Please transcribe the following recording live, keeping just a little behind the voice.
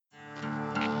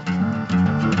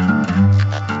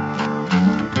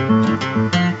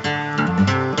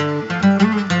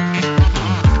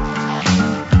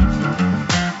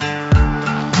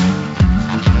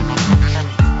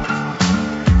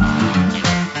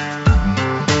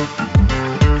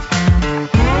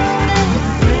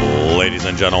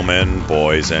gentlemen,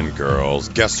 boys and girls,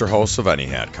 guests or hosts of any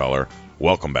hat color,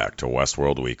 welcome back to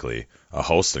Westworld Weekly, a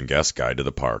host and guest guide to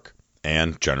the park,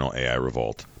 and General AI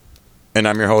Revolt. And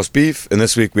I'm your host, Beef, and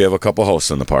this week we have a couple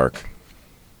hosts in the park.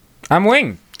 I'm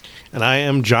Wing. And I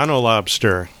am John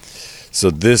O'Lobster. So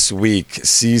this week,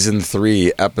 Season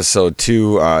 3, Episode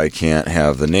 2, I can't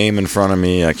have the name in front of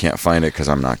me, I can't find it because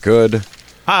I'm not good.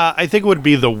 I think it would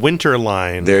be the Winter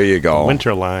Line. There you go.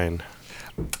 Winter Line.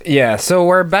 Yeah, so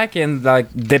we're back in,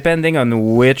 depending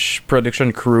on which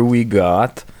production crew we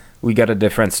got a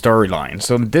different storyline.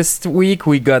 So this week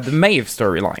we got the Maeve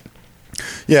storyline.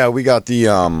 Yeah, we got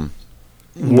the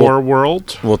War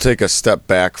World. We'll take a step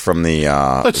back from the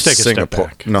Let's take Singapore.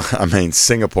 a step back. No, I mean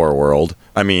Singapore world.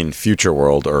 I mean future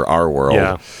world or our world.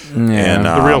 Yeah. And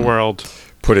The real world.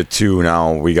 Put it to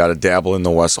now. We got to dabble in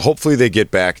the West. Hopefully they get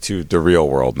back to the real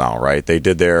world now, right? They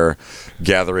did their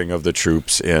gathering of the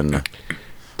troops in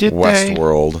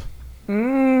Westworld.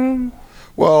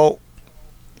 Well,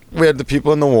 we had the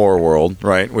people in the war world,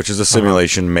 right, which is a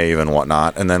simulation, Maeve and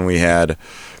whatnot, and then we had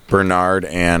Bernard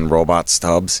and Robot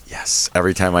Stubbs. Yes,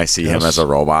 every time I see him as a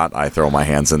robot, I throw my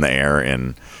hands in the air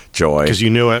in joy. Because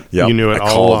you knew it. Yep, You knew it I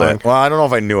all called along. it. Well, I don't know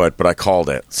if I knew it, but I called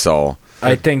it. So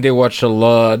I think they watched a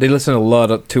lot. They listened a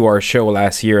lot to our show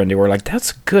last year, and they were like, "That's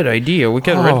a good idea. We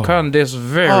can retcon this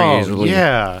very easily."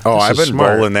 Yeah. Oh, This I've is been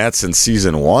smart. rolling that since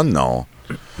season 1, though.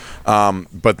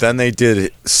 But then they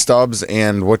did Stubbs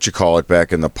and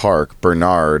back in the park,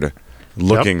 Bernard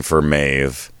looking for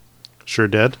Maeve. Sure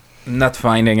did. Not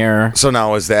finding her. So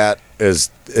now is that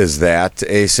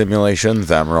a simulation?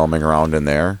 Them roaming around in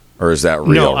there, or is that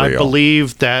real? No, I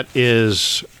believe that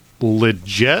is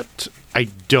legit. I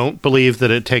don't believe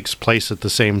that it takes place at the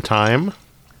same time.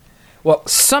 Well,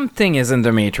 something is in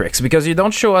the Matrix, because you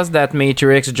don't show us that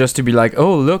Matrix just to be like,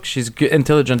 "Oh, look, she's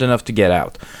intelligent enough to get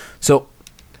out." So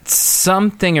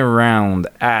something around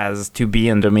as to be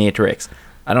in the Matrix.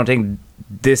 I don't think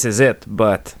this is it,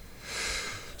 but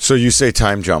So you say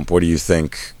time jump. What do you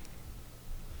think?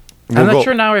 I'm not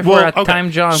sure now if we're at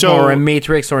time jump or a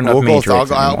Matrix or not Matrix.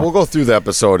 We'll go through the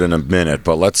episode in a minute,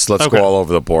 but let's go all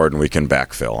over the board and we can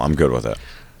backfill. I'm good with it.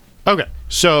 Okay,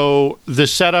 so the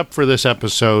setup for this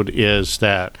episode is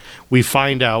that we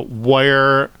find out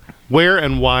where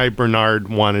and why Bernard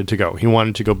wanted to go. He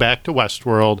wanted to go back to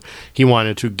Westworld. He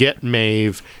wanted to get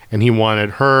Maeve, and he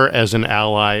wanted her as an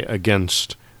ally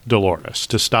against Dolores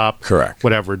to stop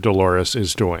whatever Dolores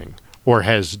is doing or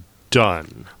has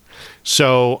done.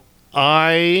 So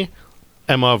I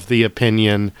am of the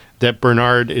opinion that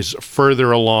Bernard is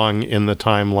further along in the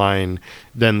timeline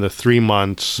than the 3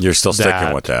 months. You're still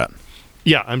sticking with that?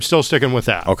 Yeah, I'm still sticking with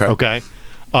that. Okay.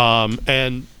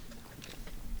 And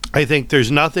I think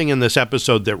there's nothing in this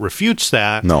episode that refutes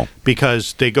that. No.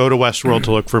 Because they go to Westworld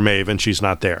to look for Maeve and she's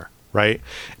not there, right?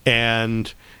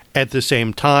 And at the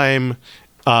same time,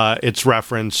 it's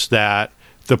referenced that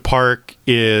the park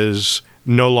is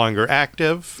no longer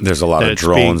active. There's a lot of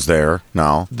drones there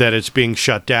now. That it's being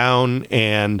shut down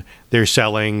and they're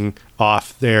selling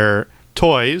off their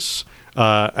dragons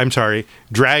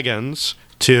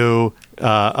to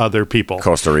other people.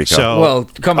 Costa Rica. So, well,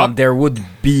 come on, there would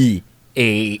be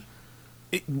a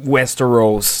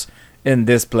Westeros in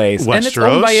this place. And it's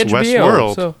owned by HBO.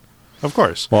 Westworld. So. Of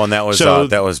course. Well, and that was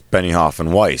Benioff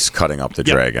and Weiss cutting up the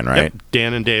dragon, right? Yep.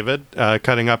 Dan and David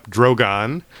cutting up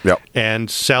Drogon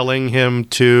and selling him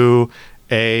to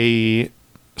a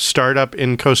startup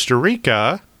in Costa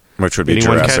Rica. Which would be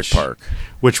Jurassic Park.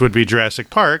 Which would be Jurassic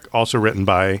Park, also written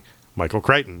by Michael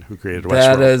Crichton, who created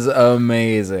Westworld. That is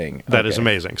amazing. That is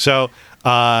amazing. So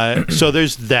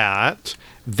there's that.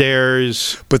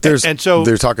 And so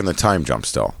they're talking the time jump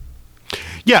still.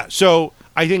 Yeah, so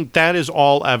I think that is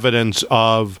all evidence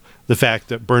of the fact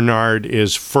that Bernard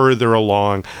is further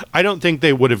along. I don't think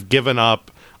they would have given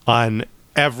up on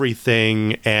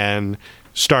everything and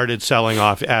started selling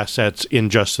off assets in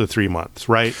just the 3 months,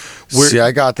 right?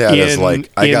 I got that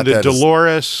as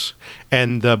Dolores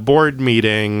and the board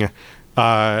meeting,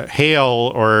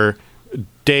 Hale or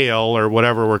Dale or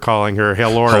whatever we're calling her,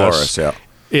 Halores,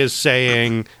 is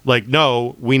saying,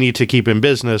 no, we need to keep in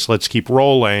business. Let's keep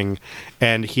rolling.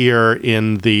 And here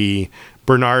in the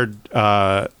Bernard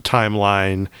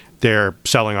timeline, they're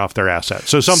selling off their assets.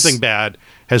 So something bad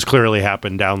has clearly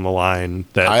happened down the line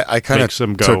that I kind makes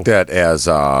them of go. took that as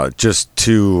just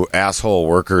two asshole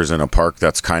workers in a park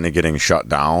that's kind of getting shut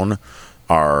down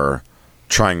are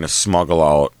trying to smuggle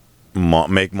out,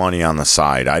 make money on the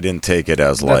side. I didn't take it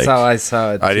as That's how I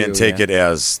saw it. I didn't take it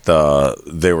as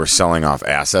they were selling off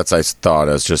assets. I thought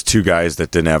as just two guys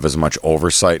that didn't have as much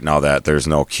oversight now that there's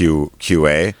no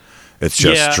QA. It's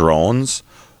just drones.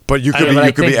 But you could but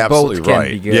I be think absolutely both can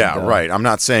right. be good, yeah, though. right. I'm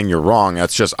not saying you're wrong.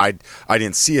 That's just I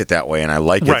didn't see it that way, and I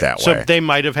like it that So way. they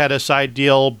might have had a side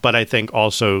deal, but I think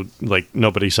also like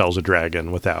nobody sells a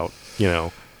dragon without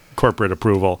corporate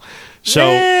approval.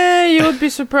 So you would be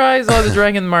surprised how the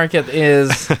dragon market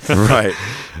is. Right.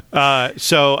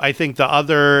 So I think the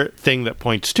other thing that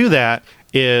points to that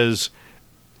is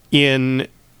in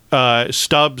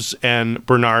Stubbs and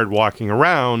Bernard walking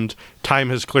around, time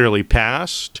has clearly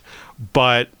passed,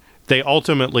 but they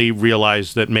ultimately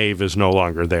realize that Maeve is no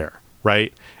longer there,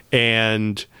 right?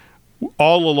 And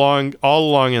all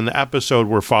along in the episode,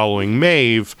 we're following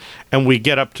Maeve, and we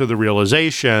get up to the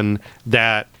realization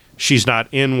that she's not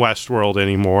in Westworld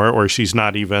anymore, or she's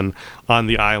not even on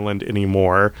the island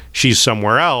anymore. She's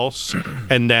somewhere else.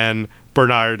 And then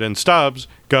Bernard and Stubbs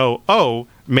go, oh,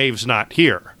 Maeve's not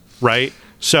here, right?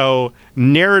 So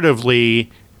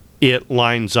narratively, it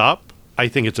lines up. I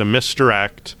think it's a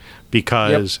misdirect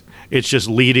because it's just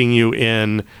leading you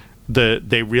in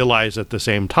they realize at the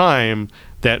same time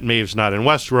that Maeve's not in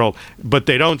Westworld, but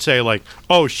they don't say like,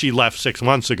 oh, she left 6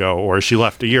 months ago or she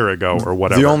left a year ago or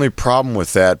whatever. The only problem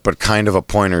with that, but kind of a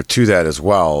pointer to that as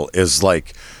well, is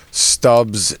like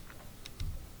Stubbs.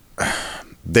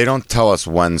 They don't tell us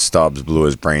when Stubbs blew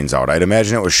his brains out. I'd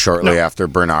imagine it was shortly after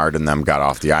Bernard and them got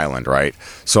off the island, right?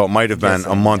 So it might have been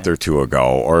a month or two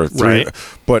ago or three. Right.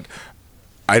 But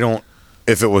I don't.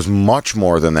 If it was much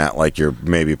more than that, like you're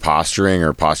maybe posturing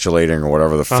or postulating or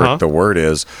whatever the frick the word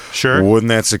is, Sure. wouldn't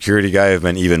that security guy have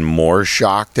been even more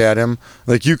shocked at him?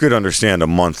 Like you could understand a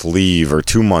month leave or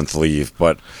 2 month leave,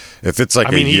 but if it's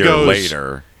like a year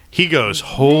later, he goes,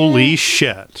 holy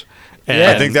shit. And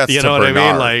I think that's you to know Bernard. what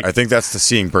I mean? Like, I think that's to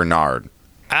seeing Bernard.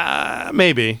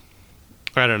 maybe.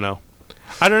 I don't know.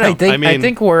 I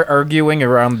think we're arguing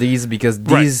around these because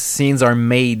these scenes are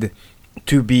made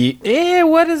to be.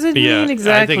 What does it mean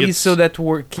exactly? So that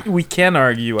we can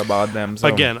argue about them. So.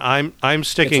 Again, I'm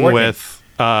sticking with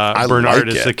Bernard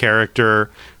as the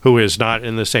character who is not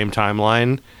in the same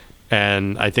timeline,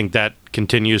 and I think that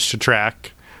continues to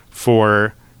track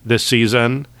for this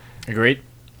season. Agreed.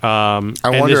 I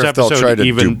wonder if they'll try to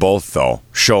do both, though.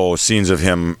 Show scenes of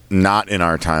him not in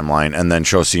our timeline, and then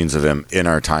show scenes of him in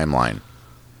our timeline.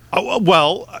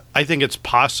 Well, I think it's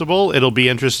possible. It'll be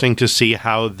interesting to see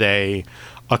how they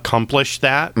accomplish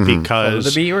that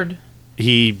because the beard.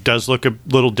 He does look a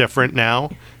little different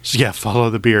now. So yeah, follow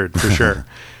the beard for sure.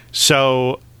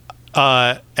 So,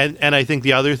 and I think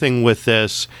the other thing with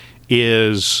this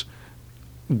is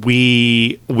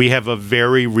we have a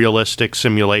very realistic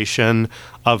simulation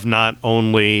of not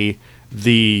only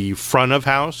the front of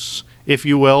house, if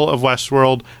you will, of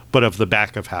Westworld, but of the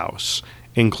back of house,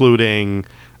 including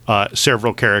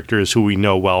several characters who we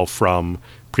know well from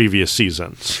previous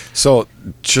seasons. So,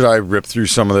 should I rip through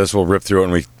some of this? We'll rip through it,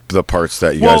 and the parts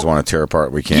that you guys want to tear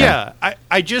apart, we can. Yeah,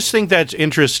 I just think that's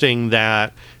interesting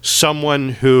that someone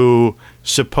who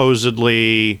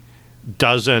supposedly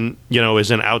doesn't,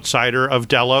 is an outsider of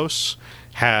Delos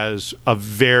has a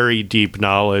very deep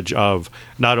knowledge of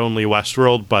not only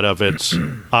Westworld, but of its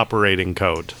operating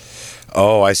code.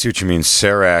 Oh, I see what you mean.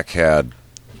 Serac had...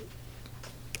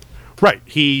 Right.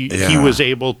 He was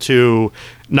able to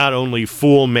not only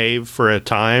fool Maeve for a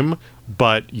time,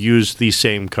 but use the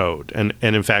same code. And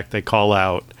in fact, they call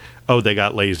out, oh, they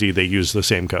got lazy, they used the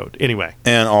same code. Anyway.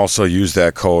 And also use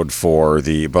that code for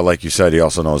but like you said, he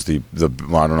also knows the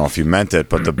I don't know if you meant it,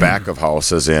 but the back of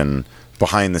house is in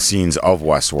behind the scenes of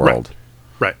Westworld.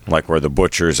 Right. Like where the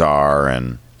butchers are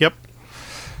and... Yep.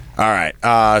 All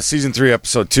right. Season 3,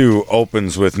 episode 2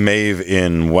 opens with Maeve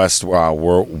in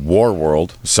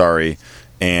Warworld. Sorry.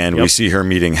 And we see her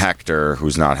meeting Hector,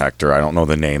 who's not Hector. I don't know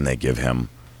the name they give him.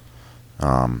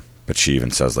 But she even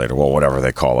says later, well, whatever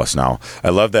they call us now. I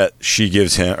love that he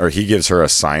gives her a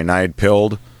cyanide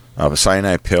pill,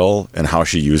 and how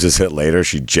she uses it later.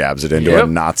 She jabs it into a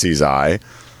Nazi's eye.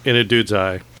 In a dude's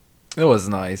eye. It was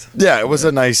nice. Yeah, it was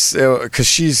a nice, because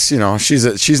she's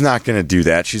not going to do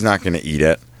that. She's not going to eat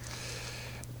it.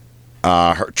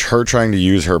 Her trying to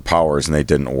use her powers and they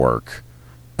didn't work.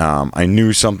 I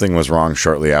knew something was wrong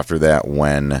shortly after that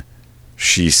when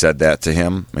she said that to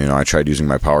him. I tried using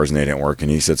my powers and they didn't work,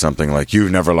 and he said something like,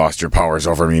 "You've never lost your powers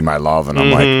over me, my love." And I'm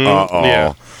like,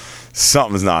 uh-oh,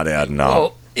 something's not adding up.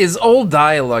 Well, his old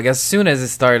dialogue, as soon as it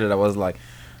started, I was like,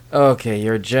 okay,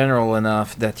 you're general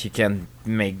enough that you can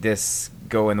make this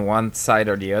go in one side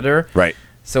or the other. Right.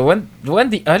 So when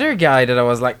the other guy that I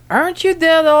was like, aren't you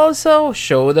dead also,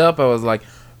 showed up, I was like,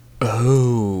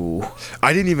 oh.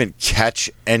 I didn't even catch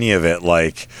any of it.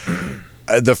 Like,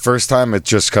 the first time it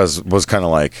just was kind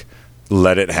of like,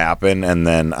 let it happen. And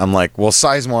then I'm like, well,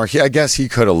 Sizemore, I guess he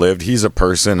could have lived. He's a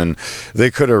person, and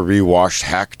they could have rewashed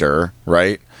Hector,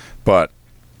 right? But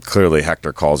clearly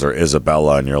Hector calls her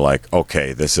Isabella, and you're like,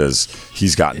 okay,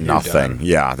 he's got nothing.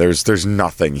 Yeah, there's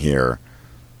nothing here.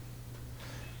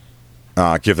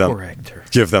 Give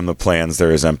them the plans.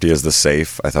 They're as empty as the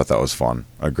safe. I thought that was fun.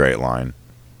 A great line.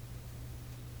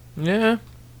 Yeah.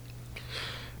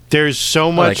 There's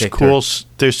so much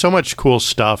There's so much cool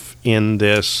stuff in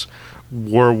this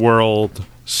war world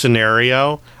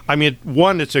scenario. I mean,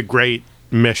 one, it's a great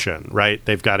mission, right?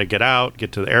 They've got to get out,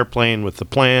 get to the airplane with the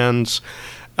plans,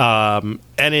 and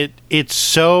it's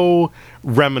so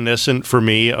reminiscent for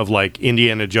me of like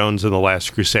Indiana Jones and the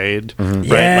Last Crusade. Mm-hmm. Right?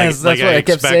 Yes, that's what I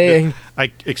kept saying.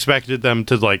 I expected them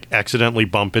to like accidentally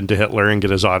bump into Hitler and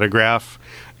get his autograph.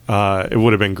 It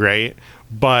would have been great,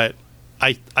 but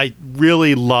I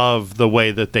really love the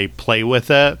way that they play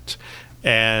with it,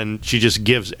 and she just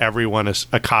gives everyone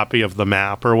a copy of the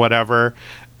map or whatever,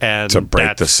 and to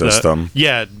break the system.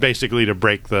 Basically to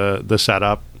break the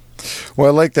setup. Well,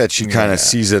 I like that she kind of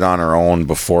sees it on her own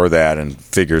before that and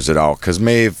figures it out, because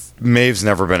Maeve's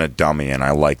never been a dummy, and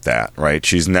I like that, right?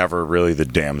 She's never really the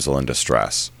damsel in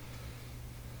distress.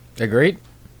 Agreed.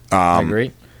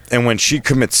 Agreed. And when she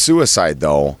commits suicide,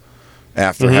 though,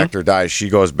 after Hector dies, she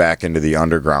goes back into the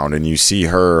underground, and you see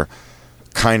her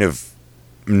kind of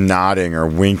nodding or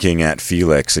winking at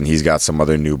Felix, and he's got some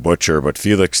other new butcher, but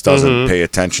Felix doesn't pay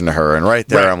attention to her. And right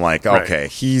there, I'm like, okay,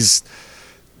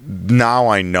 now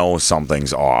I know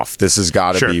something's off. This has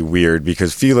got to be weird,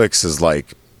 because Felix is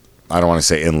like, I don't want to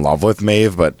say in love with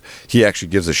Maeve, but he actually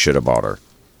gives a shit about her.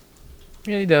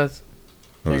 Yeah, he does.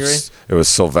 It was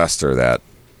Sylvester that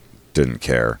didn't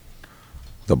care.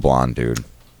 The blonde dude.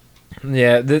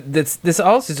 Yeah, this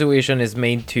whole situation is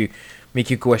made to make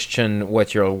you question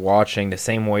what you're watching, the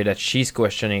same way that she's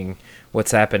questioning what's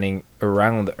happening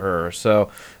around her. So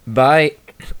by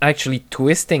actually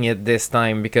twisting it this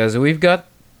time, because we've got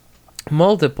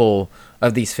multiple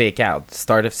of these fake outs.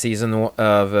 Start of season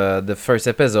of the first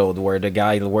episode, where the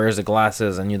guy wears the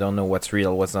glasses and you don't know what's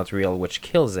real, what's not real, which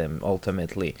kills him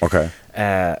ultimately. Okay.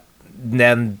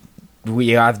 Then we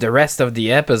have the rest of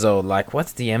the episode, like,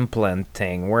 what's the implant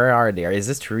thing? Where are they? Is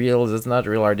this real? Is this not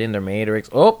real? Are they in the Matrix?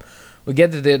 Oh, we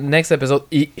get to the next episode.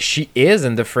 She is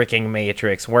in the freaking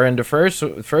Matrix. Where in the first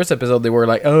episode they were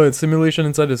like, oh, it's simulation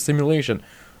inside a simulation.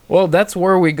 Well, that's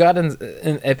where we got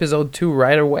in episode 2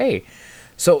 right away.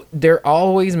 So they're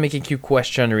always making you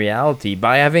question reality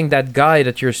by having that guy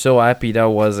that you're so happy that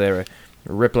was a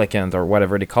replicant or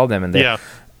whatever they call them in there.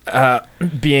 Yeah.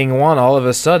 Being one all of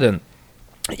a sudden.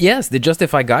 Yes, they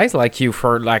justify guys like you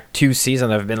for like 2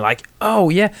 seasons have been like, oh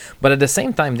yeah, but at the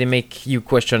same time they make you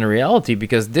question reality,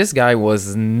 because this guy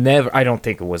was never, I don't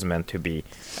think it was meant to be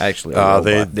actually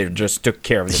they just took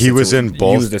care of the situation. He was in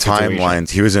both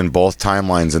timelines. He was in both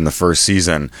timelines in the first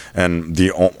season, and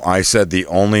I said the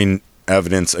only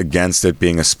evidence against it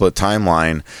being a split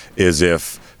timeline is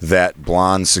if that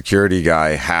blonde security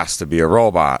guy has to be a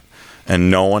robot,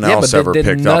 and no one else ever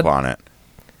picked up on it.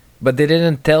 But they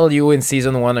didn't tell you in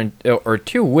season 1 or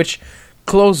 2, which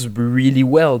close really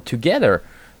well together.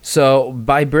 So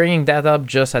by bringing that up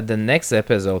just at the next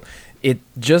episode, it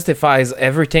justifies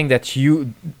everything that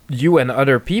you and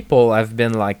other people have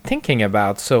been like thinking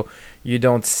about. So you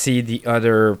don't see the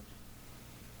other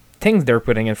things they're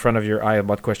putting in front of your eye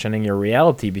about questioning your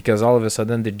reality, because all of a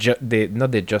sudden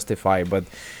they justify, but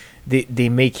they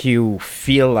make you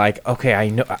feel like, okay, I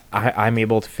know I'm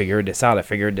able to figure this out. I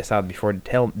figured this out before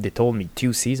they told me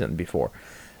 2 seasons before.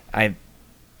 I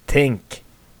think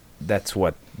that's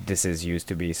what this is used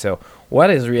to be. So what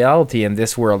is reality in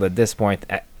this world at this point?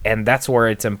 And that's where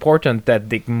it's important that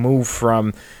they move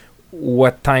from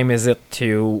what time is it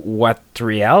to what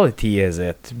reality is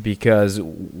it, because,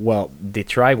 well, they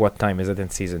tried what time is it in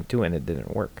season 2 and it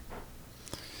didn't work.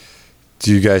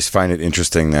 Do you guys find it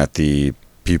interesting that the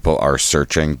people are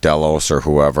searching, Delos or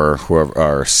whoever,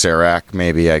 or Serac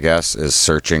maybe, I guess, is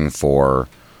searching for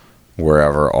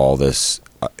wherever all this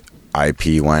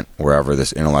IP went, wherever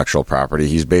this intellectual property?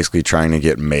 He's basically trying to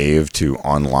get Maeve to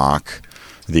unlock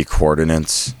the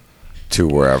coordinates to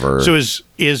wherever. So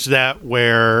is that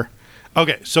where?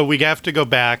 Okay, so we have to go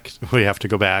back. We have to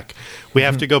go back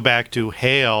to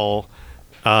Hale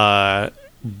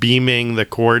beaming the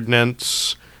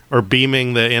coordinates or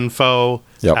beaming the info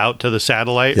out to the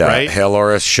satellite, right? Yeah,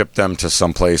 Halorus shipped them to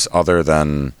someplace other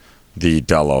than the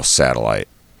Delos satellite.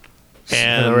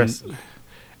 And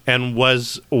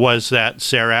was that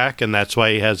Serac, and that's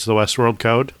why he has the Westworld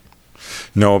code?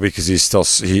 No, because he's still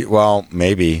well,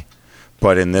 maybe,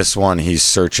 But in this one, he's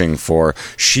searching for.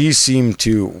 She seemed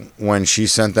to, when she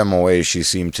sent them away, she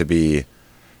seemed to be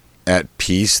at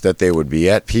peace that they would be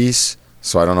at peace.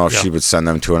 So I don't know if she would send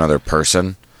them to another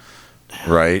person,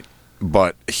 right?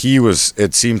 But he was.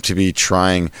 It seemed to be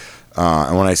trying.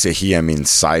 And when I say he, I mean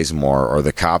Sizemore, or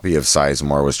the copy of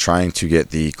Sizemore was trying to get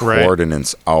the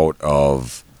coordinates out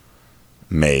of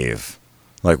Maeve.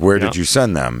 Like, where did you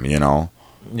send them? You know?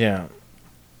 Yeah.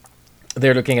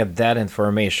 They're looking at that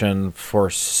information for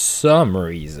some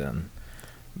reason.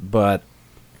 But,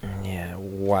 yeah,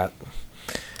 what?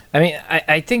 I mean,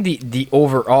 I think the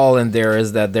overall in there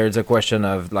is that there's a question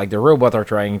of, like, the robots are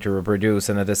trying to reproduce,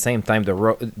 and at the same time,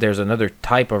 there's another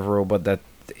type of robot that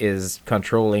is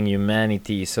controlling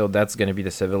humanity, so that's going to be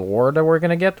the civil war that we're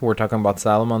going to get. We're talking about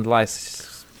Salomon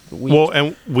last week. Well,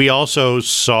 and we also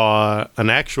saw an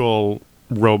actual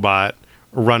robot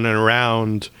running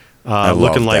around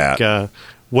looking like,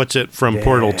 what's it from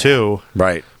Portal 2?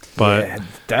 Right. But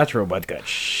that robot got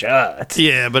shot.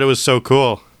 Yeah, but it was so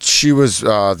cool. She was,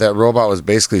 that robot was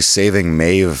basically saving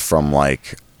Maeve from,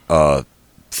 like, a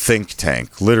think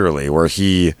tank, literally, where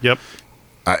he... Yep.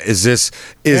 Is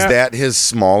that his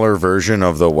smaller version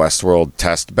of the Westworld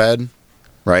test bed?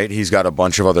 Right? He's got a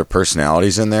bunch of other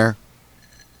personalities in there.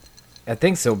 I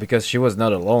think so, because she was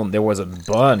not alone. There was a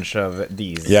bunch of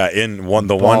these. Yeah, in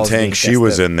the one tank she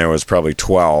was in, there was probably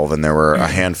 12, and there were a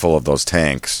handful of those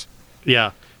tanks.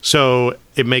 Yeah. So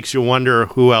it makes you wonder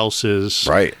who else is...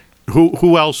 Right.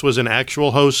 Who else was an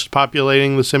actual host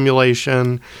populating the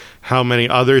simulation? How many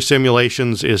other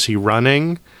simulations is he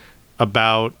running?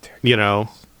 About, you know,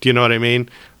 do you know what I mean?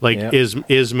 Like,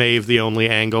 is Maeve the only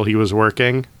angle he was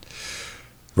working?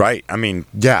 Right. I mean,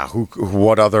 yeah.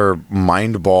 What other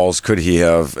mind balls could he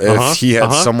have if he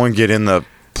had someone get in the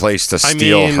place to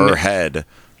steal her head?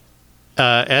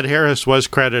 Ed Harris was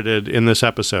credited in this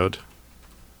episode.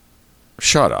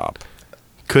 Shut up.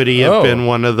 Could he have been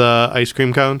one of the ice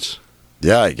cream cones?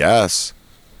 Yeah, I guess.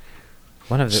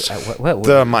 One of the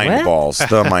the mind balls.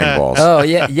 The mind balls. Oh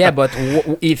yeah. But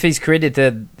if he's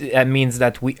credited, that means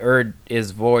that we heard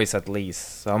his voice at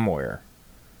least somewhere.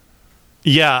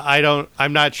 Yeah,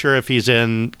 I'm not sure if he's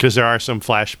in, because there are some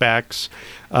flashbacks.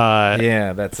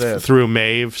 Yeah, that's it. Through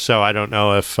Maeve, so I don't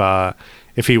know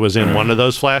if he was in one of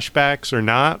those flashbacks or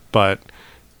not. But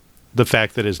the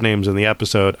fact that his name's in the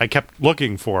episode, I kept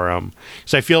looking for him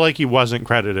because I feel like he wasn't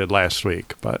credited last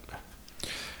week. But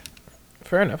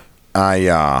fair enough. I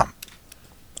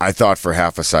thought for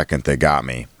half a second they got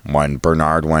me when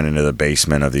Bernard went into the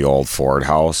basement of the old Ford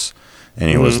house, and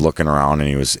he was looking around, and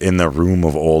he was in the room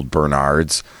of old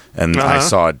Bernard's, and I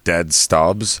saw dead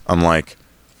Stubbs. I'm like,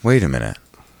 wait a minute.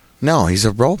 No, he's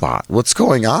a robot. What's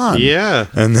going on? Yeah.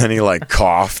 And then he, like,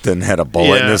 coughed and had a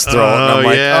bullet in his throat, and I'm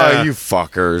like, oh, you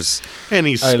fuckers. And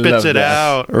he spits it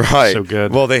out. Right. So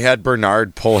good. Well, they had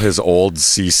Bernard pull his old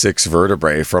C6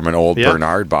 vertebrae from an old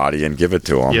Bernard body and give it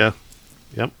to him. Yeah.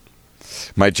 Yep.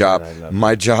 My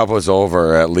job was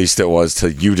over. At least it was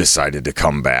till you decided to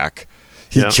come back.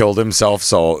 He killed himself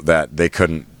so that they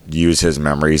couldn't use his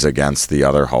memories against the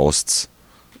other hosts.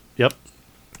 Yep.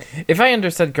 If I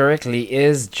understood correctly,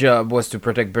 his job was to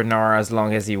protect Bernard as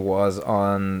long as he was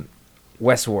on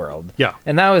Westworld. Yeah.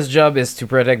 And now his job is to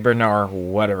protect Bernard,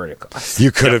 whatever it costs.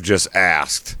 You could have just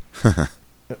asked.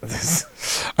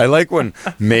 I like when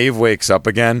Maeve wakes up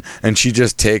again and she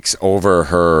just takes over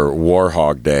her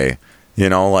Warhog day. You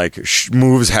know, like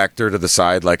moves Hector to the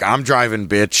side like, I'm driving,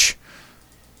 bitch.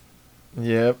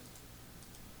 Yep.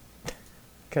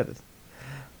 God,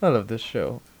 I love this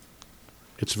show.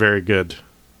 It's very good.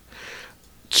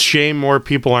 Shame more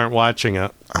people aren't watching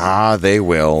it. They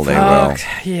will. They will. will.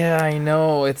 Yeah, I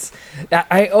know.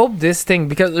 I hope this thing,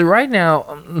 because right now,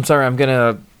 I'm sorry, I'm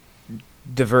gonna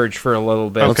diverge for a little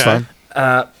bit. Okay.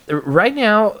 That's fine. Right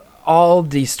now, all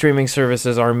the streaming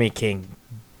services are making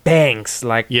banks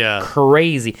like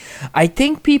crazy. I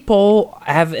think people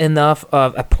have enough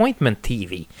of appointment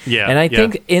TV. Yeah. And I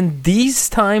think in these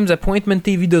times, appointment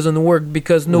TV doesn't work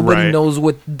because nobody knows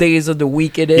what days of the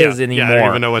week it is anymore. Yeah, I don't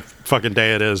even know what fucking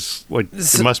day it is. Like,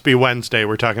 it must be Wednesday.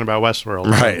 We're talking about Westworld.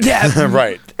 Right. Yeah.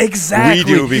 Right. Exactly.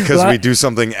 We do because we do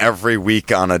something every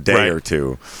week on a day or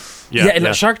two. Yeah,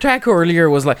 and Shark Tank earlier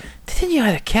was like, didn't you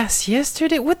have a cast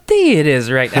yesterday? What day it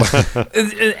is right now?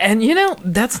 And, you know,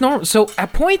 that's normal. So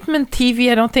appointment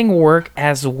TV, I don't think work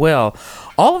as well.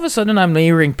 All of a sudden, I'm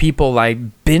hearing people like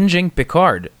binging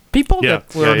Picard. People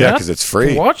that were not because it's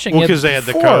free. Watching it because they had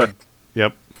the code.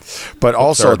 Yep. But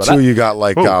also, too, you got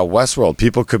like Westworld.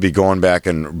 People could be going back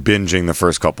and binging the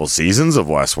first couple seasons of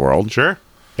Westworld. Sure.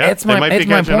 Yeah, it's my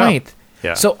point.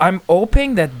 Yeah. So I'm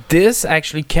hoping that this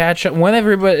actually catch up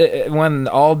when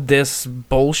all this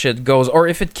bullshit goes, or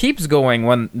if it keeps going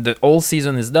when the whole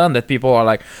season is done, that people are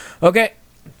like, okay,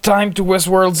 time to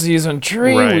Westworld season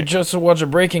 3. We Right. just watched a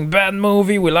Breaking Bad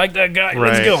movie. We like that guy.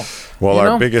 Let's Right. go. Well, You our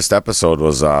know? biggest episode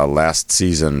was last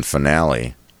season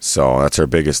finale. So that's our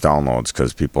biggest downloads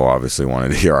because people obviously wanted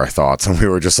to hear our thoughts. And we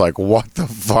were just like, what the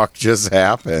fuck just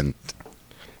happened?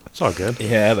 It's all good.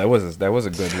 Yeah, that was a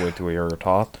good way to hear your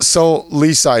thought. So, Lee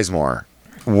Sizemore,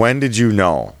 when did you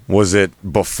know? Was it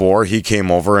before he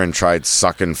came over and tried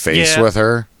sucking face Yeah. with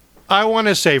her? I want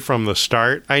to say from the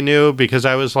start, I knew because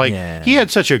I was like, Yeah. he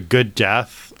had such a good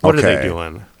death. What are they Okay.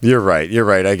 doing? You're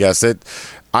right. I guess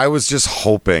I was just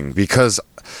hoping because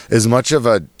as much of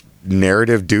a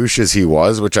narrative douche as he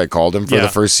was, which I called him for Yeah. the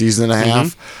first season and a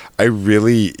half, I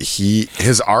really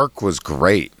his arc was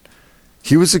great.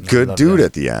 He was a good love dude that.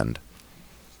 at the end.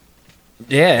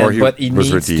 Yeah, Or he but he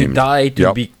was needs to redeemed. die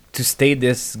to Yep. to stay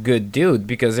this good dude,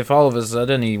 because if all of a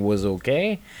sudden he was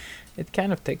okay, it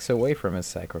kind of takes away from his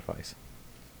sacrifice.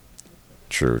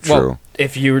 True. Well,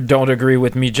 if you don't agree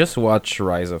with me, just watch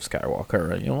Rise of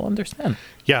Skywalker and you'll understand.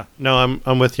 Yeah, no,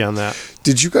 I'm with you on that.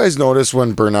 Did you guys notice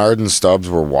when Bernard and Stubbs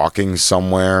were walking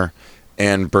somewhere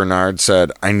and Bernard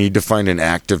said, I need to find an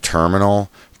active terminal?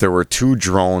 There were 2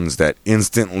 drones that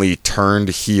instantly turned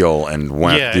heel and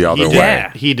went yeah, the other he way. did.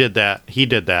 Yeah. He did that. He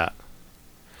did that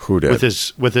Who did?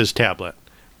 with his tablet.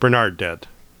 Bernard did.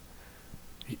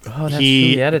 Oh, that's true.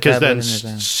 He He had a because tablet then in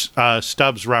his hand.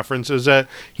 Stubbs references it.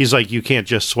 He's like, you can't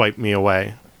just swipe me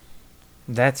away.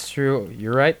 That's true.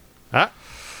 You're right. Ah,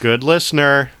 good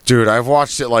listener. Dude, I've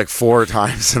watched it like 4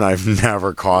 times and I've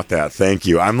never caught that. Thank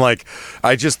you. I'm like,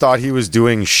 I just thought he was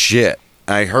doing shit.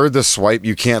 I heard the swipe,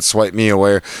 you can't swipe me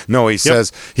away. No, he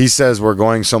says we're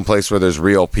going someplace where there's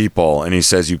real people, and he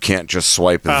says you can't just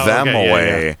swipe Oh, them okay, yeah,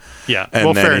 away. Yeah. And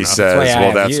well, then fair he enough. says, That's why I well,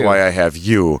 have that's you. why I have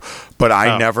you. But I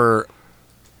Oh.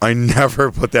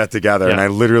 never put that together, and Yeah. I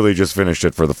literally just finished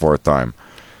it for the 4th time.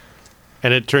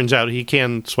 And it turns out he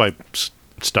can swipe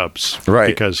Stubbs. Right.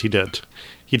 Because he did.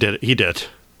 He did.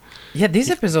 Yeah, these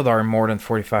episodes are more than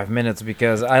 45 minutes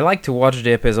because I like to watch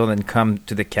the episode and come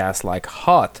to the cast like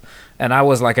hot. And I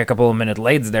was like a couple of minutes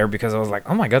late there because I was like,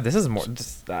 oh my god, this is more.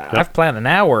 I've planned an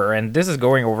hour and this is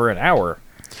going over an hour.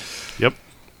 Yep.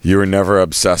 You were never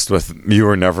obsessed with me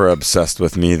or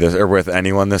with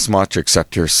anyone this much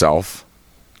except yourself.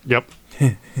 Yep.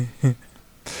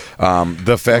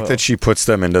 The fact that she puts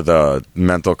them into the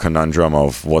mental conundrum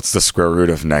of what's the square root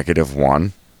of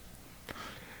 -1.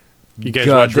 You guys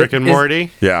God, watch Rick and is-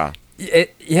 Morty? Yeah.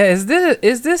 Yeah, is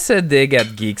this a dig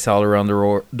at geeks all around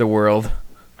the world?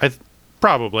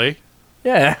 Probably.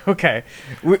 Yeah, okay.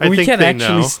 I We think can they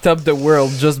actually know. stop the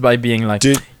world just by being like,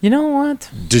 you know what?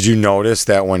 Did you notice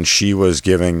that when she was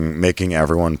making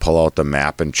everyone pull out the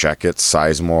map and check it,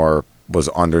 Sizemore was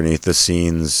underneath the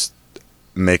scenes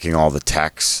making all the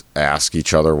techs ask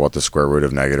each other what the square root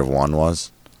of -1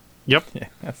 was? Yep.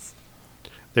 Yes,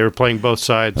 They were playing both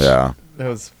sides Yeah. that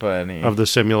was funny. of the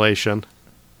simulation.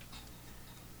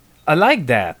 I like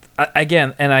that.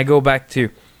 Again, and I go back to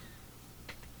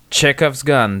Chekhov's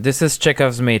gun. This is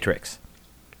Chekhov's Matrix.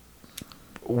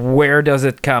 Where does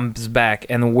it comes back,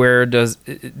 and where does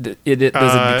it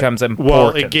becomes important? Well,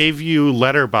 it gave you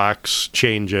letterbox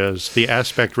changes. The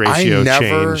aspect ratio I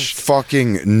never changed.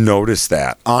 fucking noticed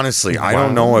that. Honestly, I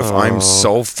don't know if I'm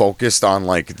so focused on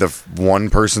like the one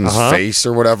person's face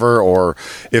or whatever, or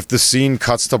if the scene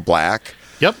cuts to black.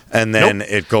 Yep. And then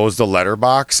it goes to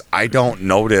letterbox. I don't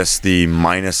notice the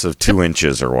minus of 2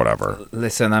 inches or whatever.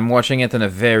 Listen, I'm watching it in a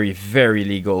very, very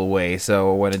legal way.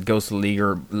 So when it goes to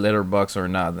legal letterbox or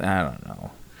not, I don't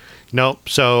know. Nope.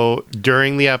 So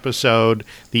during the episode,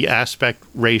 the aspect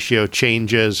ratio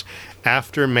changes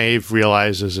after Maeve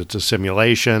realizes it's a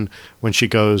simulation. When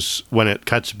it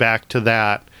cuts back to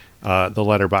that, the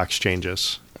letterbox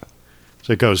changes.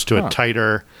 So it goes to a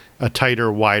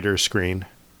tighter, wider screen.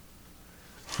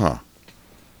 Huh.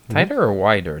 Tighter or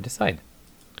wider? Decide.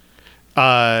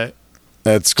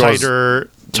 It's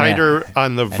Tighter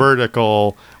on the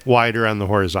vertical, wider on the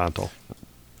horizontal.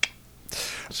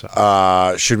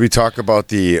 So. Should we talk about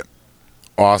the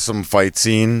awesome fight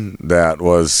scene that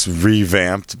was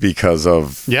revamped because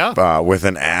of with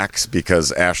an axe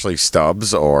because Ashley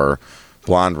Stubbs or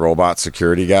blonde robot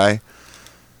security guy,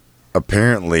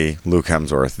 apparently Luke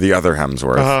Hemsworth, the other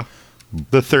Hemsworth,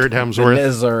 the third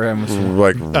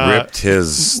Hemsworth, ripped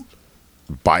his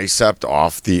bicep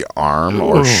off the arm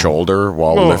or shoulder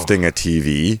while lifting a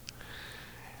TV.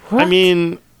 I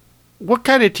mean, what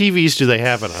kind of TVs do they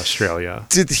have in Australia?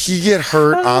 Did he get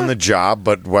hurt on the job,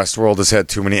 but Westworld has had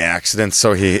too many accidents,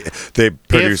 so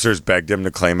producers begged him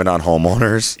to claim it on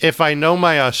homeowners? If I know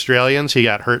my Australians, he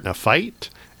got hurt in a fight,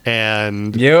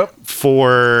 and Yep.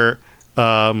 for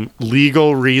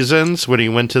legal reasons, when he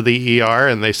went to the ER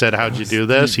and they said, "How'd you do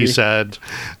this?" He said,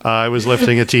 "I was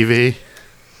lifting a TV."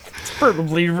 It's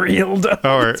probably real,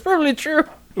 though. It's probably true.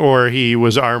 Or he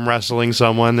was arm wrestling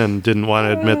someone and didn't want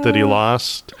to admit that he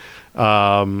lost.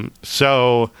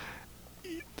 So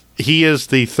he is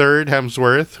the third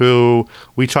Hemsworth who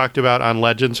we talked about on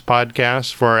Legends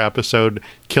podcast for our episode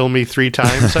Kill Me 3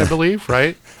 Times, I believe,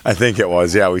 right? I think it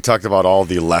was. Yeah, we talked about all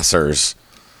the lessers.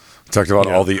 We talked about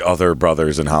all the other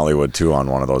brothers in Hollywood, too, on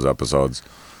one of those episodes.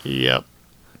 Yep.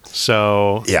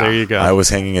 So, there you go. I was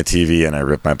hanging a TV and I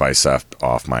ripped my bicep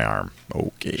off my arm.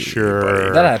 Okay. Sure. buddy.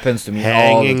 That happens to me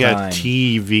Hanging all the a time.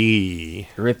 TV.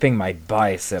 Ripping my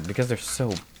bicep because they're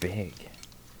so big.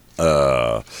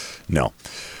 No.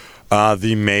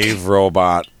 The Maeve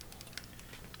robot.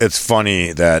 It's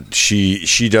funny that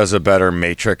she does a better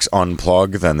Matrix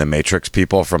unplug than the Matrix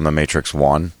people from the Matrix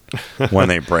 1. When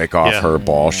they break off her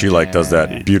ball, she does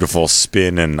that beautiful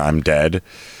spin and I'm dead.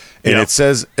 And it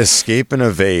says escape and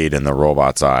evade in the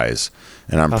robot's eyes.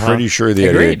 And I'm pretty sure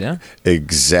the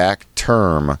exact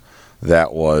term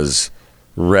that was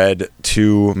read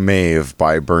to Maeve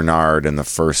by Bernard in the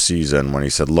first season when he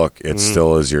said, "Look, it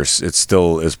still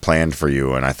is planned for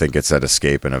you," and I think it said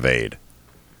escape and evade.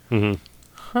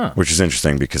 Which is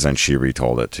interesting because then she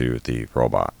retold it to the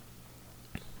robot.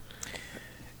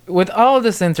 With all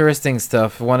this interesting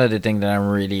stuff, one of the things that I'm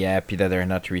really happy that they're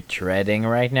not retreading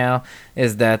right now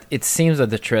is that it seems that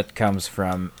the threat comes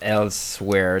from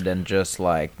elsewhere than just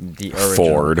like the original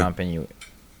Ford company.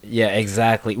 Yeah,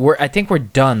 exactly. I think we're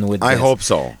done with this. I hope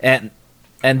so.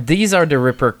 And these are the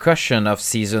repercussion of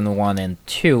season 1 and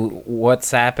 2.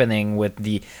 What's happening with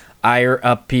the higher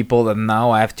up people that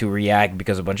now have to react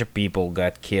because a bunch of people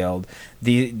got killed.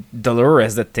 The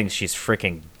Dolores that thinks she's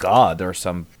freaking God or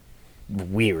some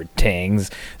weird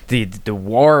things. The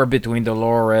war between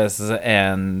Dolores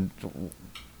and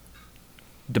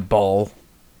the Bull.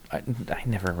 I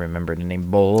never remember the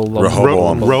name. Bull.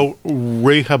 Rehoboam.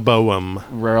 Rehoboam.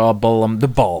 Rehoboam. The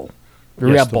Bull.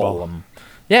 Yes, the Bull. Rehoboam.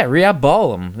 Yeah,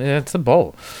 Rehoboam. Yeah, it's a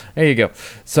bull. There you go.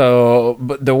 So,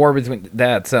 but the war between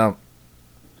that. So,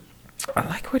 I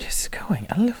like where this is going.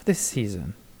 I love this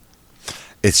season.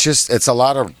 It's a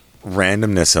lot of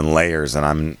randomness and layers, and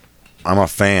I'm a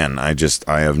fan. I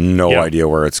have no idea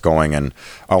where it's going, and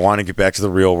I want to get back to the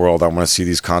real world. I want to see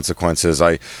these consequences.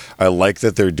 I like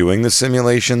that they're doing the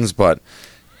simulations, but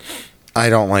I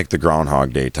don't like the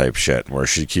Groundhog Day type shit where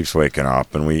she keeps waking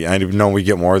up, and I know we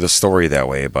get more of the story that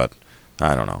way, but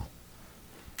I don't know.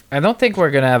 I don't think we're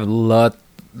gonna have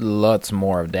lots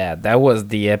more of that. That was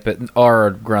the our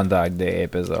Groundhog Day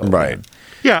episode, right? Man.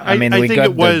 Yeah, I mean, we think got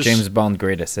it was the James Bond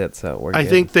greatest hit, so we're I good.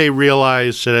 think they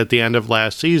realized that at the end of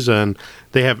last season,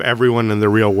 they have everyone in the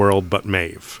real world but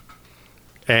Maeve.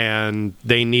 And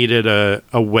they needed a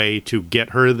way to get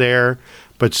her there,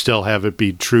 but still have it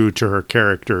be true to her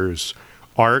character's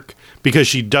arc. Because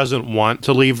she doesn't want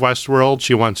to leave Westworld.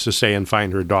 She wants to stay and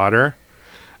find her daughter.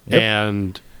 Yep.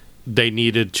 And they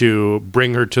needed to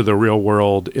bring her to the real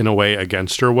world in a way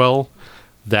against her will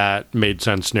that made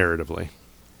sense narratively.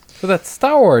 So that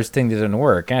Star Wars thing didn't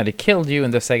work. They killed you in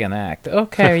the second act.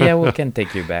 Okay, yeah, we can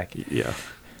take you back. Yeah.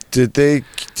 Did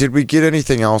we get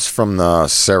anything else from the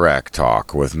Serac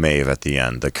talk with Maeve at the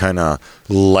end? The kind of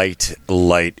light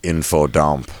info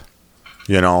dump,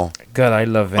 you know? God, I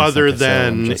love Vincent Other Cassell,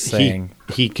 I'm than just saying.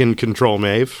 he can control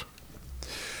Maeve.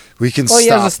 We can he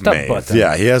has a stop stop Maeve. button.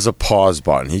 Yeah, he has a pause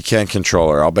button. He can't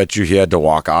control her. I'll bet you he had to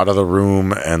walk out of the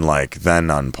room and then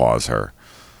unpause her.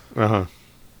 Uh-huh.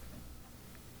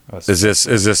 Is this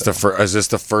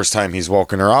the first time he's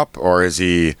woken her up, or is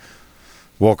he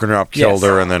woken her up, killed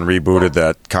her, and then rebooted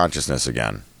that consciousness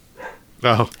again?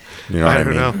 Oh, You know what I don't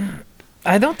mean? know.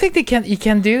 I don't think you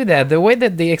can do that. The way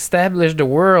that they establish the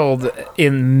world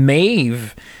in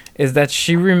Maeve is that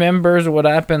she remembers what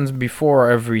happens before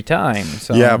every time.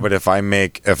 So. Yeah, but if I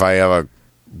have a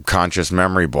conscious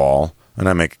memory ball and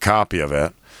I make a copy of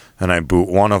it and I boot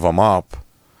one of them up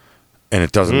and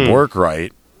it doesn't work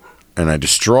right and I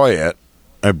destroy it,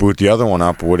 I boot the other one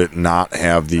up, would it not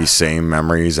have the same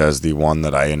memories as the one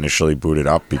that I initially booted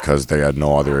up because they had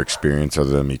no other experience other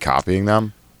than me copying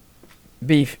them?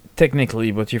 Beef,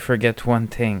 technically, but you forget one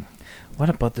thing. What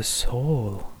about the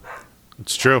soul?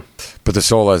 It's true. But the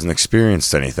soul hasn't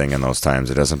experienced anything in those times.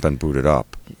 It hasn't been booted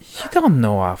up. You don't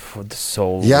know how the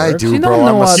soul Yeah, works. I do, you bro. Don't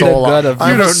know I'm a how soul- the god of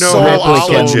I'm a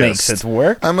replicant soulologist. makes it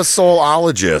work. I'm a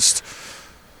soulologist.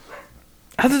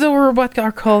 How do the robot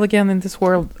are called again in this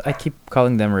world? I keep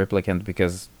calling them replicant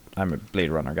because I'm a Blade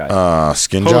Runner guy.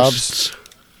 Skin jobs?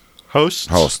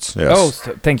 Hosts. Yes.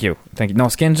 Thank you. No,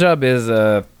 Skin Job is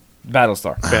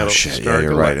Battlestar. Oh, shit. Yeah,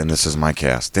 you're right. And this is my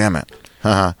cast. Damn it.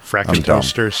 Haha. Fracking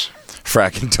toasters.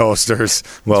 Fracking toasters.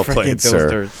 Well played,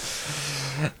 sir.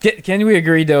 Can we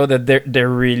agree though that they're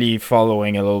really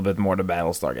following a little bit more the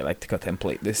Battlestar Galactica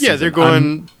template this season? They're going.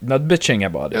 I'm not bitching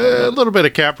about it. A little bit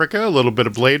of Caprica, a little bit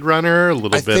of Blade Runner, a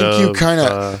little bit of. I think you kind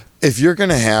of, if you're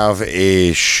going to have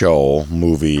a show,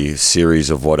 movie, series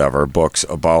of whatever, books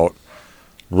about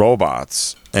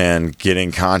robots and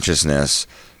getting consciousness,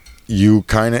 you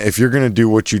kind of, if you're going to do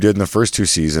what you did in the first two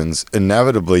seasons,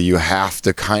 inevitably you have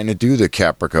to kind of do the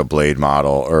Caprica Blade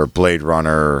model or Blade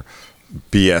Runner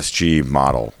BSG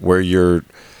model, where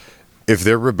if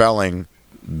they're rebelling,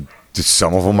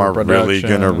 some of them are really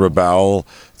going to rebel.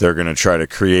 They're going to try to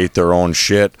create their own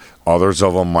shit. Others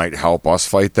of them might help us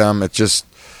fight them. It's just,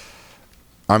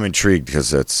 I'm intrigued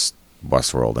because it's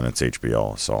Westworld and it's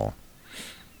HBO. So,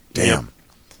 damn.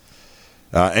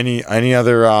 Yep. Any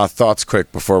other thoughts,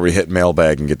 quick, before we hit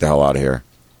mailbag and get the hell out of here?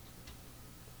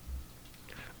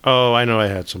 Oh, I know I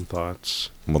had some thoughts.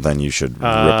 Well, then you should rip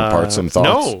apart some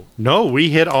thoughts. No, we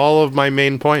hit all of my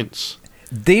main points.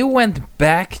 They went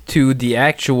back to the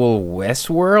actual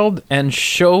Westworld and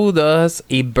showed us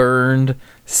a burned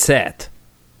set.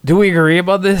 Do we agree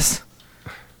about this?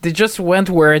 They just went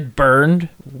where it burned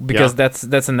because that's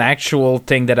an actual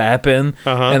thing that happened,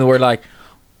 and we're like,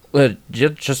 well,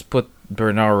 just put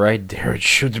Bernard right there and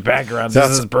shoot the background.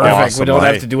 This is perfect. Awesome. We don't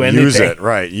have to do anything.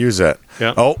 Use it.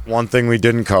 Yep. Oh, one thing we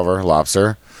didn't cover,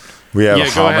 Lobster. We have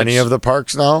how many of the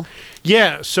parks now?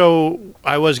 Yeah, so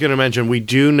I was going to mention, we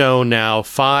do know now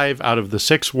 5 out of the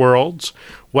 6 worlds: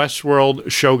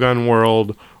 Westworld, Shogun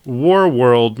World, War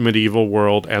World, Medieval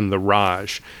World, and the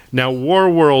Raj. Now, War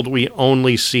World we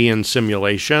only see in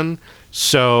simulation,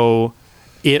 so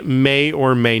it may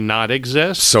or may not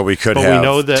exist. So we could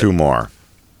have 2 more.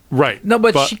 Right. No,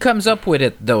 but she comes up with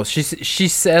it, though. She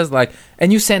says, like,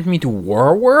 and you sent me to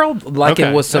War World? Like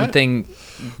it was something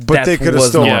But they could have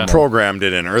still programmed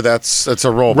it in her. That's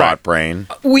a robot brain.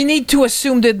 We need to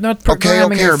assume they're not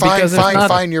programming her.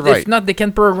 Fine, you're right. If not, they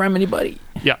can't program anybody.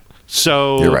 Yeah.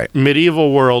 So, you're right.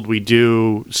 Medieval World, we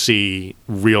do see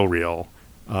real.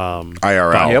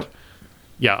 IRL. Yep.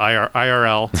 Yeah,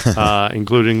 IRL,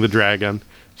 including the dragon.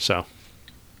 So...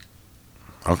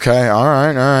 Okay, all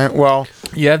right. Well,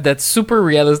 you have that super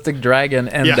realistic dragon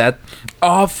and that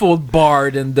awful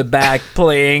bard in the back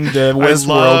playing the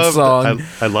Westworld song.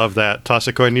 I love that. Toss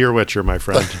a coin to your Witcher, my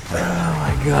friend. Oh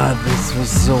my god, this was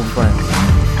so fun.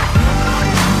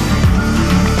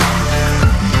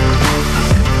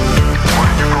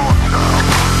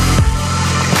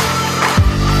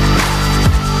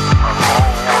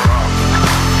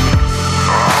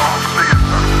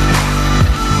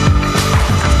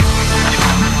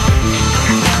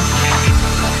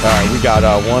 We got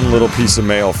one little piece of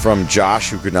mail from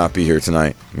Josh, who could not be here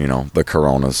tonight. You know, the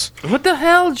coronas. What the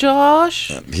hell, Josh?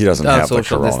 He doesn't have the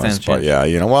coronas, but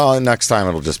well, next time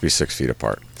it'll just be 6 feet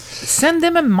apart. Send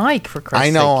them a mic, for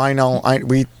Christ's sake. I know.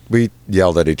 We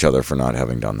yelled at each other for not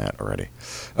having done that already.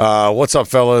 What's up,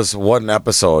 fellas? What an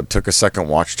episode. Took a second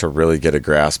watch to really get a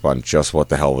grasp on just what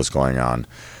the hell was going on.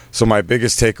 So my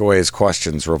biggest takeaways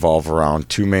questions revolve around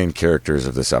 2 main characters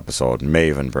of this episode,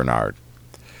 Maeve and Bernard.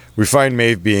 We find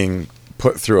Maeve being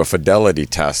put through a fidelity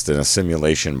test in a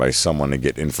simulation by someone to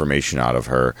get information out of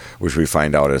her, which we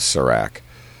find out is Serac.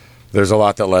 There's a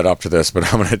lot that led up to this,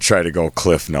 but I'm going to try to go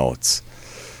Cliff Notes.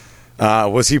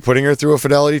 Was he putting her through a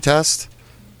fidelity test?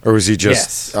 Or was he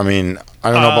just, I mean,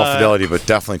 I don't know about fidelity, but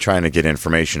definitely trying to get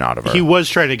information out of her. He was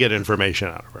trying to get information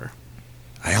out of her.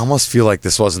 I almost feel like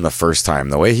this wasn't the first time.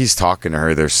 The way he's talking to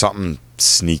her, there's something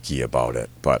sneaky about it,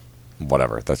 but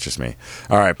whatever. That's just me.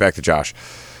 All right, back to Josh.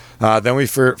 Then we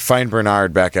find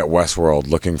Bernard back at Westworld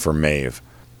looking for Maeve,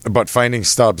 but finding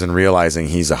Stubbs and realizing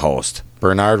he's a host.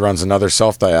 Bernard runs another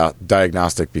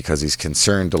self-diagnostic because he's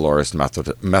concerned Dolores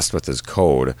messed with his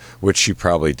code, which she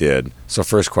probably did. So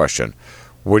first question,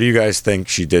 what do you guys think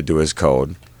she did to his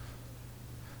code?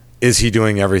 Is he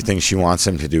doing everything she wants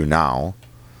him to do now?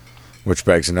 Which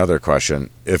begs another question.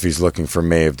 If he's looking for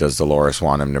Maeve, does Dolores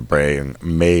want him to bring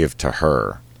Maeve to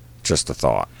her? Just a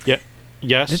thought. Yeah.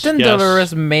 Yes. Didn't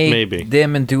Dolores make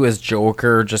them into his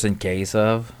Joker just in case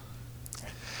of?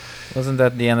 Wasn't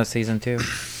that the end of season 2?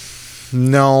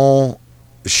 No.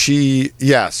 She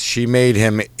made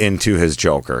him into his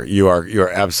Joker.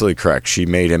 You're absolutely correct. She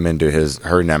made him into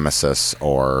her nemesis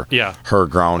or her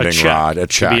grounding rod. A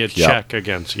check. To be a check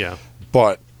against,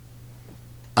 But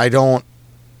I don't.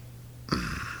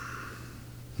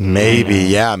 Maybe,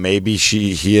 yeah, maybe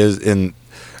he is in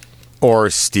or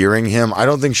steering him. I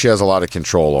don't think she has a lot of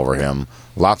control over him.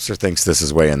 Lobster thinks this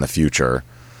is way in the future,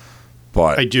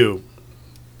 but I do.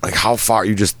 Like how far?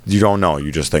 You don't know.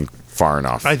 You just think far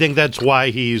enough. I think that's why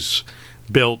he's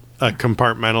built a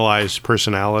compartmentalized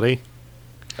personality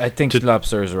I think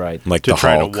Lobster is right. Like to the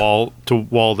try Hulk. to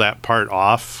wall that part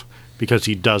off because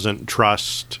he doesn't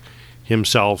trust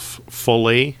himself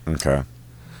fully Okay.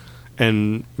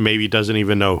 and maybe doesn't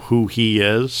even know who he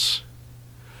is.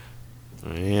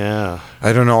 Yeah.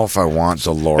 I don't know if I want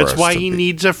Dolores. That's why to he be-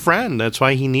 needs a friend. That's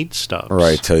why he needs Stubbs.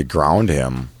 right to ground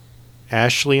him.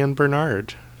 Ashley and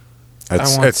Bernard.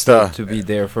 It's I want it's Stubbs the to be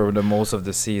there for the most of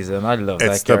the season. I love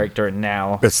It's that the- character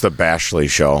now. it's the Bashley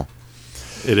show.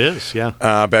 It is, yeah.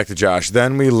 Back to Josh.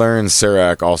 Then we learn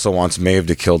Serac also wants Maeve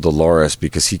to kill Dolores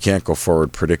because he can't go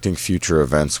forward predicting future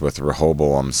events with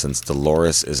Rehoboam since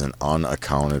Dolores is an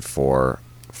unaccounted for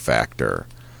factor.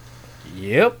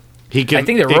 Yep. He can, I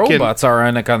think the it can- robots are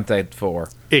unaccounted for.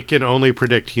 It can only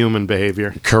predict human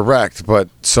behavior. Correct, but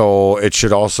so it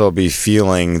should also be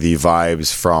feeling the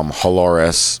vibes from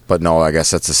Holoris, but no, I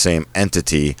guess that's the same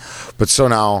entity. But so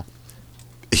now,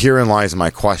 herein lies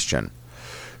my question.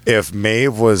 If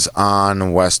Maeve was on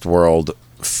Westworld,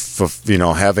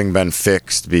 having been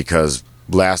fixed because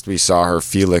last we saw her,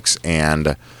 Felix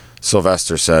and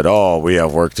Sylvester said, "Oh, we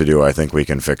have work to do. I think we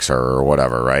can fix her," or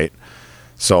whatever, right?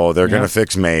 So they're going to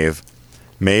fix Maeve.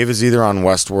 Maeve is either on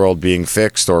Westworld being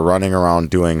fixed or running around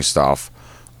doing stuff,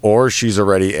 or she's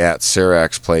already at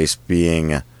Serac's place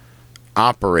being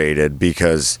operated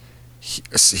because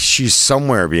she's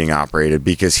somewhere being operated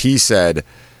because he said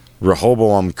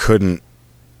Rehoboam couldn't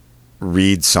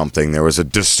read something. There was a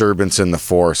disturbance in the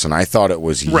force, and I thought it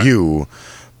was Right. you,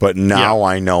 but now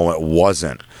I know it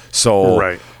wasn't. So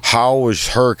Right. how was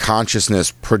her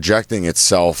consciousness projecting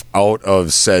itself out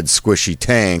of said squishy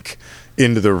tank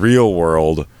into the real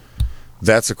world?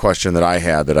 That's a question that I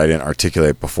had that I didn't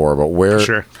articulate before, but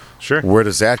Sure. where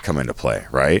does that come into play,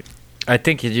 right? I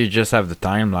think you just have the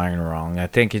timeline wrong. I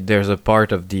think there's a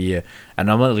part of the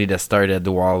anomaly that started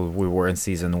while we were in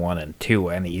season 1 and 2,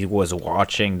 and he was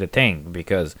watching the thing.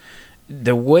 Because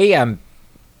the way I'm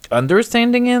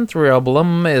understanding it,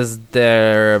 Rehoboam is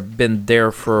been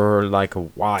there for like a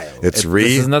while. It's This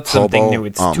is not something new.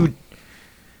 It's Rehoboam. too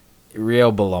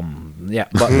Rehoboam. Yeah,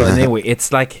 but anyway,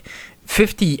 it's like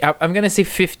 50. I'm gonna say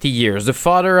 50 years. The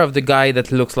father of the guy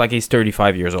that looks like he's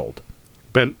 35 years old.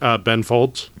 Ben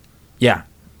Folds. Yeah,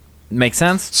 makes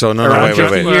sense. So no, Around wait.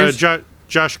 50 years?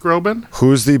 Josh Groban.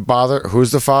 Who's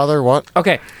the father? What?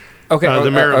 Okay.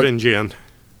 The Merovingian.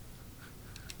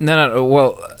 No.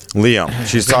 Well, Liam.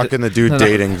 She's talking the dude no.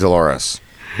 dating Dolores.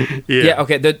 yeah.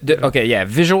 Okay. Okay. Yeah.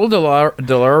 Visual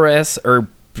Dolores, or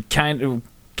kind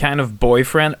of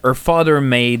boyfriend. Her father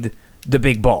made the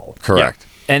big ball. Correct.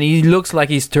 Yeah. And he looks like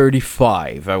he's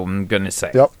 35. I'm gonna say.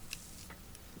 Yep.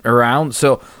 Around.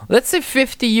 So let's say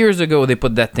 50 years ago they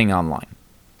put that thing online.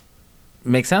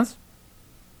 Make sense?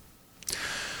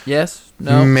 Yes.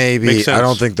 No. Maybe. Makes sense. I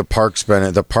don't think the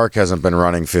park hasn't been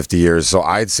running 50 years, so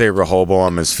I'd say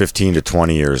Rehoboam is 15 to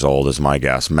 20 years old is my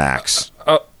guess, max.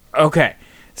 Okay,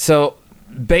 so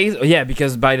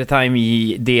because by the time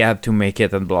they have to make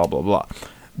it and blah blah blah,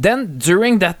 then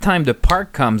during that time the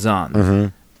park comes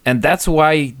on, and that's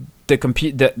why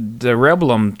the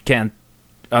Rehoboam can't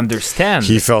understand.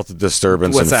 He felt the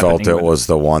disturbance What's and felt happening it with was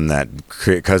the one that,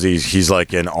 because he's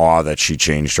like in awe that she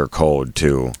changed her code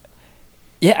too.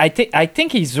 Yeah, I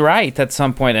think he's right at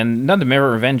some point, and not the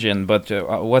Merovingian, but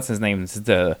what's his name? It's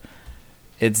the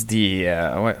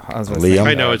Liam?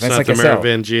 I know it's not the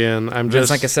Merovingian. I'm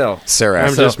just Vincent Cassel. Serac.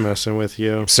 I'm just messing with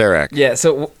you. Serac. Yeah,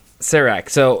 so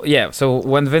Serac. So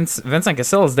when Vincent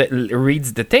Cassel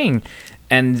reads the thing,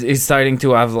 and is starting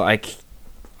to have like,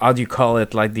 how do you call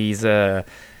it, like these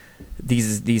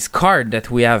card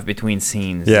that we have between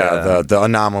scenes. Yeah, the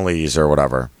anomalies or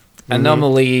whatever.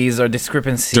 Anomalies or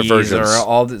discrepancies Divergence. or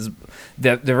all this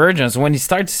the divergence. When you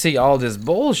start to see all this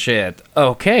bullshit,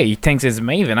 okay, he thinks it's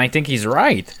Maven. I think he's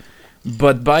right,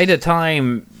 but by the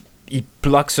time he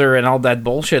plucks her and all that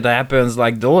bullshit happens,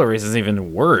 like Dolores is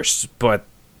even worse. But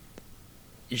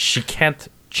she can't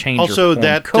change Also, her own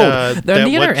that, code. that On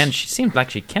the other what's- end, she seems like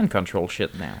she can control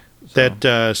shit now.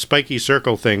 That spiky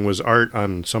circle thing was art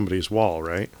on somebody's wall,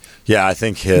 right? Yeah, I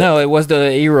think No, it was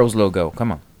the Heroes logo.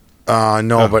 Come on.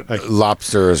 No, Oh, but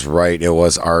Lobster is right. It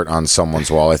was art on someone's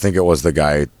wall. I think it was the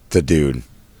dude,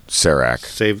 Serac.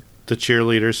 Save the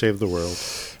cheerleader, save the world.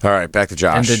 All right, back to And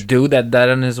Josh. the dude that died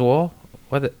on his wall?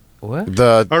 What?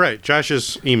 All right,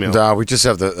 Josh's email. We just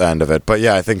have the end of it. But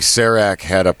yeah, I think Serac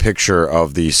had a picture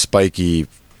of the spiky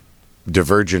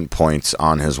divergent points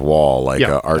on his wall, like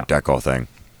Yeah. a Art Deco thing.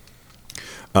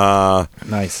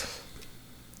 Nice.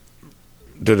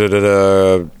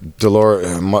 Dolores.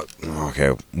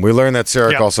 Okay, we learned that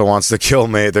Sarek Yeah. also wants to kill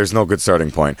Maeve. There's no good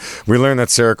starting point. We learned that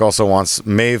Sarek also wants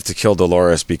Maeve to kill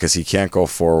Dolores because he can't go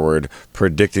forward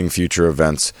predicting future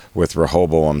events with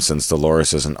Rehoboam since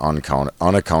Dolores is an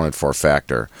unaccounted for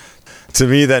factor. To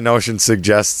me, that notion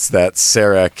suggests that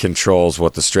Sarek controls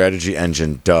what the strategy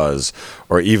engine does,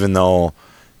 or even though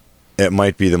it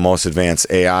might be the most advanced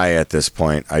AI at this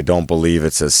point, I don't believe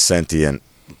it's as sentient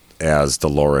as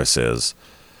Dolores is.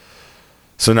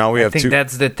 So now we have I think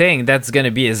that's the thing. That's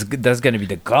gonna be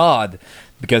the god,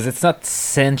 because it's not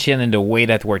sentient in the way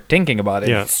that we're thinking about it.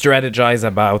 Yeah. It's strategize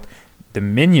about the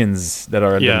minions that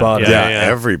are at Yeah, the bottom. yeah, yeah.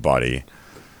 everybody.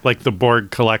 Like the Borg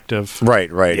collective. Right.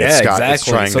 Yeah, It's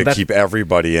exactly. trying So to that- keep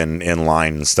everybody in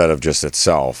line instead of just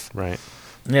itself. Right.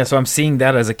 Yeah, so I'm seeing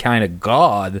that as a kind of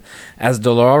god, as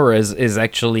Dolores is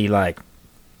actually like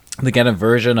the kind of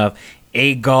version of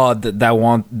a god that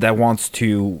wants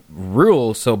to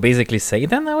rule. So basically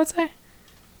Satan, I would say.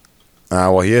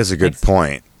 Well, he has a good Thanks.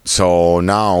 point. So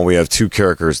now we have two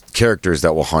characters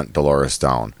that will hunt Dolores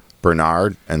down: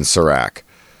 Bernard and Serac.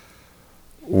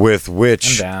 With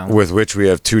which I'm down. we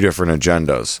have two different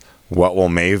agendas. What will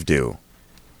Maeve do?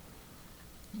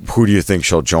 Who do you think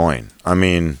she'll join? I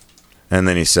mean, and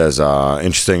then he says,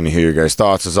 "Interesting to hear your guys'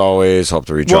 thoughts as always. Hope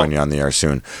to rejoin Well- you on the air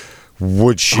soon."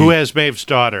 Would she? Who has Maeve's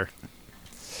daughter?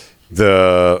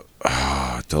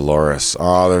 Dolores.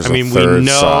 Oh, there's I mean, a third we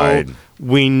know side.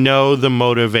 we know the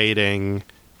motivating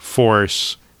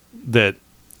force that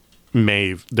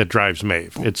drives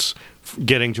Maeve. It's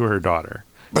getting to her daughter.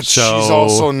 But So- she's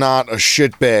also not a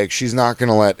shitbag. She's not going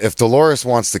to if Dolores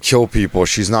wants to kill people,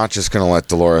 she's not just going to let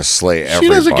Dolores slay She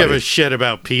everybody. doesn't give a shit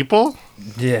about people.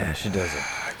 Yeah, she does it.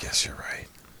 I guess you're right.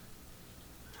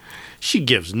 She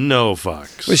gives no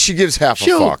fucks. But she gives half a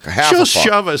fuck. Half she'll a fuck.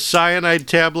 shove a cyanide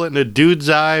tablet in a dude's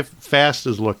eye fast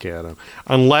as look at him,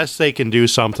 unless they can do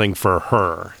something for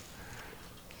her.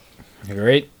 You're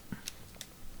right.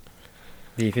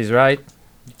 If he's right,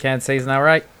 you can't say he's not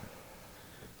right.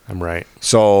 I'm right.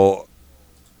 So,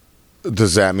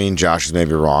 does that mean Josh is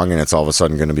maybe wrong and it's all of a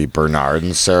sudden going to be Bernard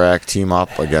and Serac team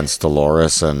up against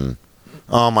Dolores and...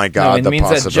 Oh my No, God, it the means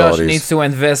that Josh possibilities. needs to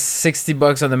invest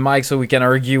 $60 on the mic so we can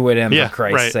argue with him, Yeah, for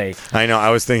Christ's right. sake. I know, I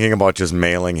was thinking about just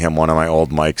mailing him one of my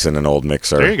old mics and an old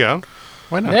mixer. There you go.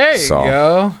 Why not? There you So-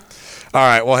 go. All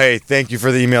right. Well, hey, thank you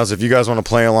for the emails. If you guys want to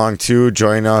play along too,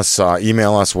 join us.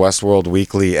 Email us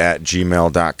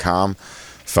westworldweekly@gmail.com.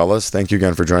 Fellas, thank you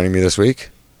again for joining me this week.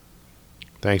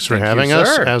 Thanks for Thank you, having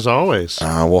us, sir. as always.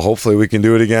 Well, hopefully we can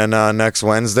do it again next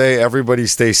Wednesday. Everybody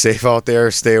stay safe out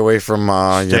there. Stay away from,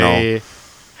 Stay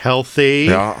healthy.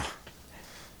 Yeah.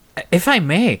 If I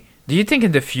may, do you think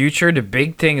in the future the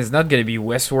big thing is not going to be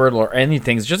Westworld or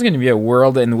anything? It's just going to be a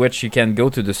world in which you can go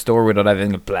to the store without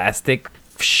having a plastic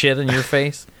shit in your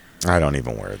face? I don't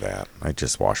even wear that. I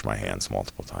just wash my hands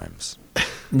multiple times.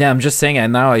 Yeah, I'm just saying.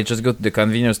 And now I just go to the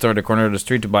convenience store at the corner of the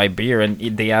street to buy beer, and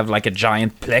they have like a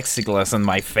giant plexiglass on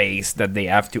my face that they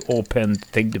have to open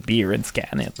to take the beer and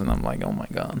scan it. And I'm like, oh my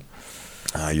God.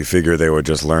 You figure they would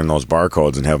just learn those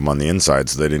barcodes and have them on the inside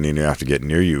so they didn't even have to get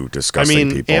near you, I disgusting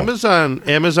mean, people.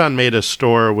 Amazon made a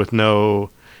store with no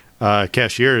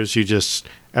cashiers. You just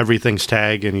everything's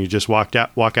tagged, and you just walk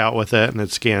out with it, and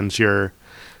it scans your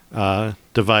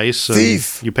device, and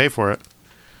Thief. you pay for it.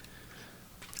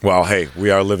 Well, hey,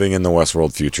 we are living in the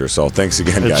Westworld future, so thanks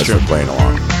again, That's guys, true. for playing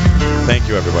along. Thank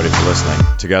you, everybody, for listening.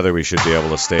 Together, we should be able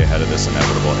to stay ahead of this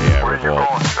inevitable AI revolt.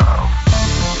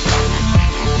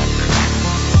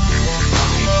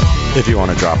 If you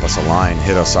want to drop us a line,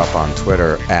 hit us up on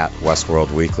Twitter at Westworld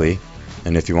Weekly.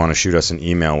 And if you want to shoot us an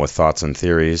email with thoughts and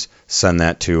theories, send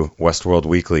that to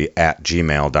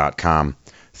westworldweekly@gmail.com.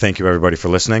 Thank you, everybody, for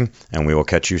listening, and we will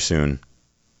catch you soon.